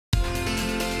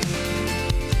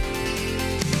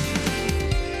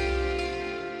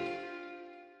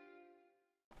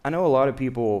I know a lot of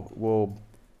people will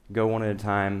go one at a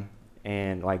time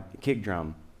and like kick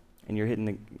drum, and you're hitting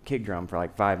the kick drum for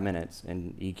like 5 minutes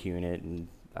and EQing it, and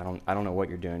I don't know what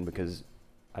you're doing because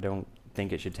I don't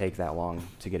think it should take that long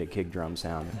to get a kick drum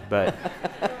sound. But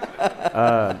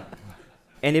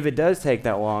and if it does take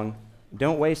that long,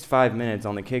 don't waste 5 minutes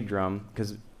on the kick drum,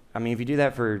 because I mean, if you do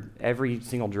that for every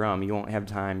single drum, you won't have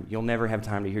time. You'll never have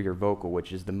time to hear your vocal,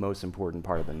 which is the most important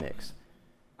part of the mix.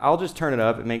 I'll just turn it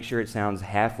up and make sure it sounds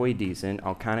halfway decent.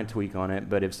 I'll kind of tweak on it,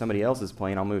 but if somebody else is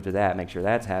playing, I'll move to that, make sure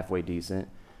that's halfway decent,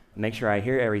 make sure I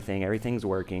hear everything, everything's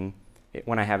working.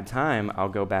 When I have time, I'll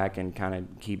go back and kind of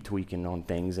keep tweaking on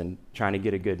things and trying to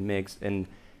get a good mix. And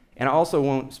I also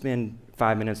won't spend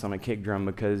 5 minutes on a kick drum,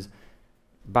 because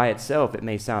by itself it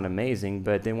may sound amazing,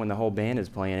 but then when the whole band is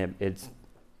playing it, it's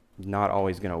not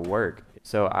always going to work.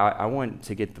 So I want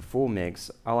to get the full mix.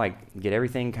 I like get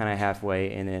everything kind of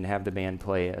halfway and then have the band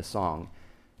play a song.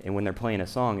 And when they're playing a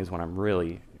song is when I'm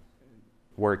really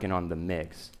working on the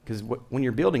mix. Because when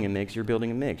you're building a mix, you're building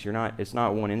a mix. It's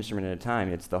not one instrument at a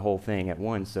time. It's the whole thing at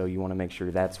once. So you want to make sure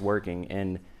that's working.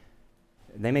 And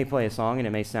they may play a song and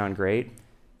it may sound great.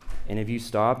 And if you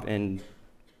stop and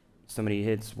somebody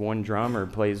hits one drum or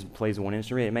plays one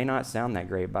instrument, it may not sound that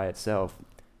great by itself.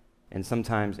 And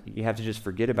sometimes you have to just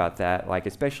forget about that, like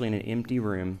especially in an empty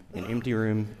room. An empty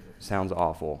room sounds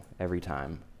awful every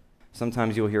time.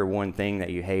 Sometimes you'll hear one thing that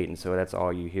you hate, and so that's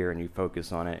all you hear, and you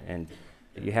focus on it. And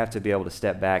you have to be able to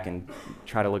step back and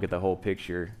try to look at the whole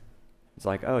picture. It's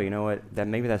like, oh, you know what,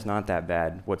 maybe that's not that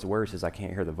bad. What's worse is I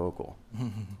can't hear the vocal.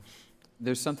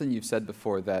 There's something you've said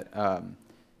before that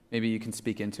maybe you can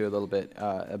speak into a little bit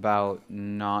about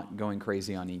not going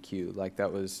crazy on EQ. Like that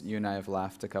was, you and I have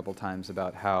laughed a couple times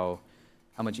about how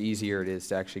much easier it is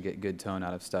to actually get good tone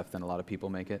out of stuff than a lot of people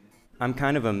make it. I'm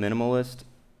kind of a minimalist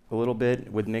a little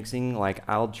bit with mixing. Like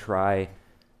I'll try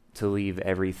to leave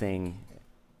everything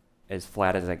as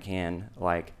flat as I can.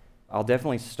 Like I'll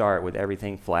definitely start with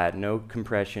everything flat, no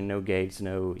compression, no gates,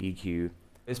 no EQ,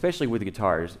 especially with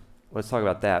guitars. Let's talk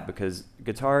about that, because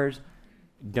guitars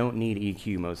don't need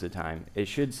EQ most of the time. It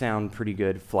should sound pretty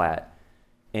good flat.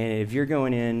 And if you're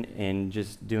going in and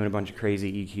just doing a bunch of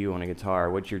crazy EQ on a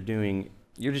guitar, what you're doing,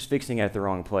 you're just fixing it at the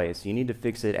wrong place. You need to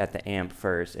fix it at the amp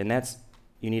first. And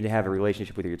you need to have a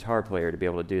relationship with your guitar player to be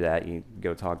able to do that. You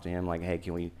go talk to him like, hey,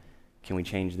 can we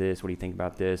change this? What do you think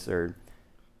about this? Or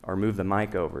move the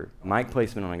mic over. Mic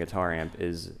placement on a guitar amp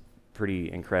is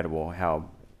pretty incredible, how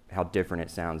different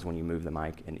it sounds when you move the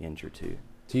mic an inch or two.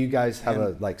 Do you guys have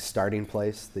a starting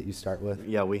place that you start with?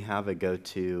 Yeah, we have a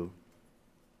go-to,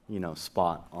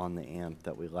 spot on the amp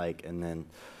that we like, and then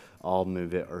I'll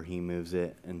move it or he moves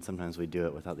it, and sometimes we do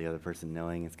it without the other person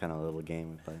knowing. It's kind of a little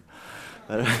game we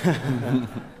play.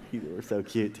 We're so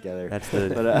cute together. That's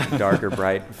the dark or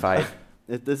bright fight.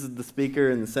 If this is the speaker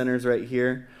and the center's right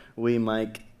here, we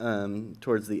mic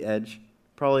towards the edge,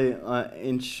 probably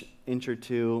an inch or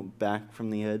two back from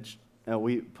the edge.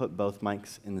 We put both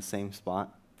mics in the same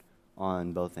spot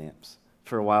on both amps.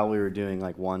 For a while we were doing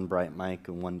like one bright mic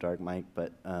and one dark mic,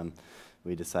 but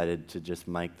we decided to just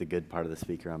mic the good part of the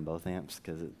speaker on both amps,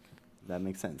 because that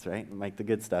makes sense, right? Mic the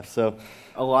good stuff. So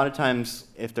a lot of times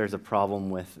if there's a problem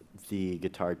with the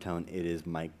guitar tone, it is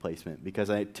mic placement,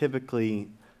 because I typically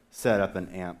set up an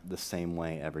amp the same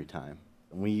way every time.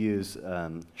 We use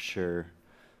Shure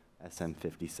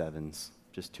SM57s,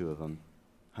 just two of them,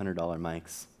 $100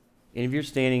 mics. And if you're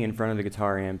standing in front of the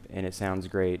guitar amp and it sounds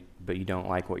great, but you don't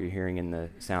like what you're hearing in the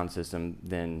sound system,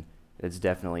 then it's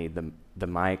definitely the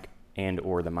mic and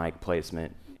or the mic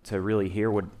placement. To really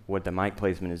hear what the mic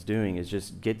placement is doing is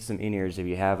just get some in-ears if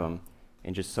you have them,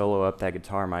 and just solo up that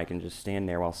guitar mic and just stand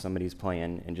there while somebody's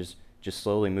playing and just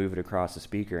slowly move it across the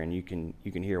speaker, and you can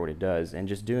hear what it does. And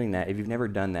just doing that, if you've never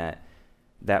done that,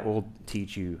 that will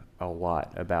teach you a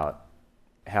lot about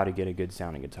how to get a good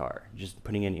sounding guitar. Just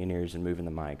putting in in-ears and moving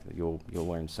the mic, you'll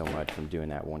learn so much from doing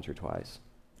that once or twice.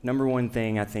 Number one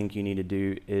thing I think you need to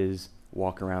do is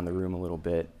walk around the room a little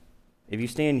bit. If you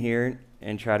stand here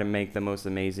and try to make the most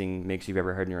amazing mix you've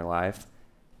ever heard in your life,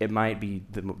 it might be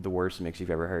the worst mix you've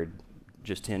ever heard,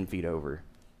 just 10 feet over.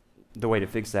 The way to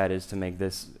fix that is to make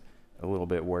this a little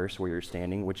bit worse where you're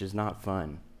standing, which is not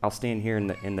fun. I'll stand here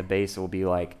and the bass will be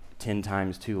like 10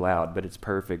 times too loud, but it's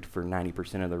perfect for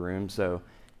 90% of the room, so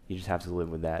you just have to live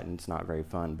with that, and it's not very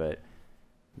fun, but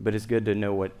it's good to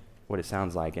know what it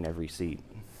sounds like in every seat.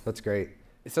 That's great.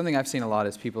 Something I've seen a lot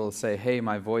is people say, hey,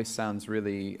 my voice sounds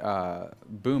really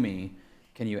boomy,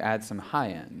 can you add some high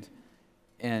end?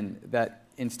 And that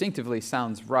instinctively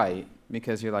sounds right,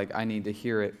 because you're like, I need to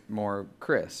hear it more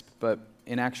crisp, but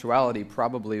in actuality,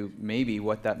 probably maybe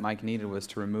what that mic needed was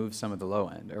to remove some of the low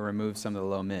end or remove some of the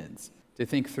low mids. to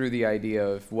think through the idea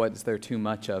of what's there too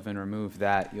much of and remove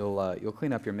that, you'll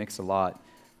clean up your mix a lot.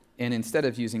 And instead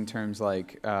of using terms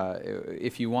like,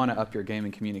 if you want to up your game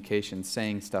in communication,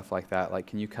 saying stuff like that, like,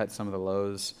 can you cut some of the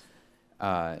lows?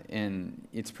 And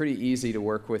it's pretty easy to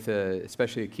work with,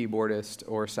 especially a keyboardist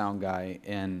or sound guy,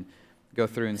 and go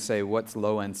through and say, what's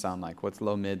low end sound like? What's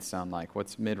low mid sound like?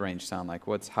 What's mid range sound like?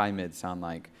 What's high mid sound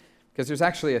like? Because there's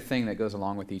actually a thing that goes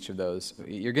along with each of those.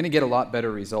 You're going to get a lot better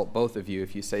result, both of you,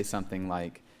 if you say something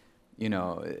like, you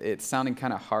know, it's sounding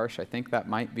kind of harsh. I think that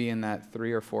might be in that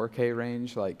 3 or 4K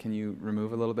range. Like, can you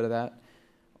remove a little bit of that?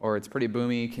 Or it's pretty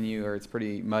boomy. Or it's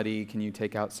pretty muddy. Can you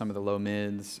take out some of the low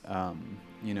mids?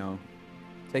 You know,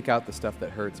 take out the stuff that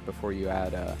hurts before you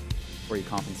add, before you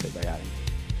compensate by adding.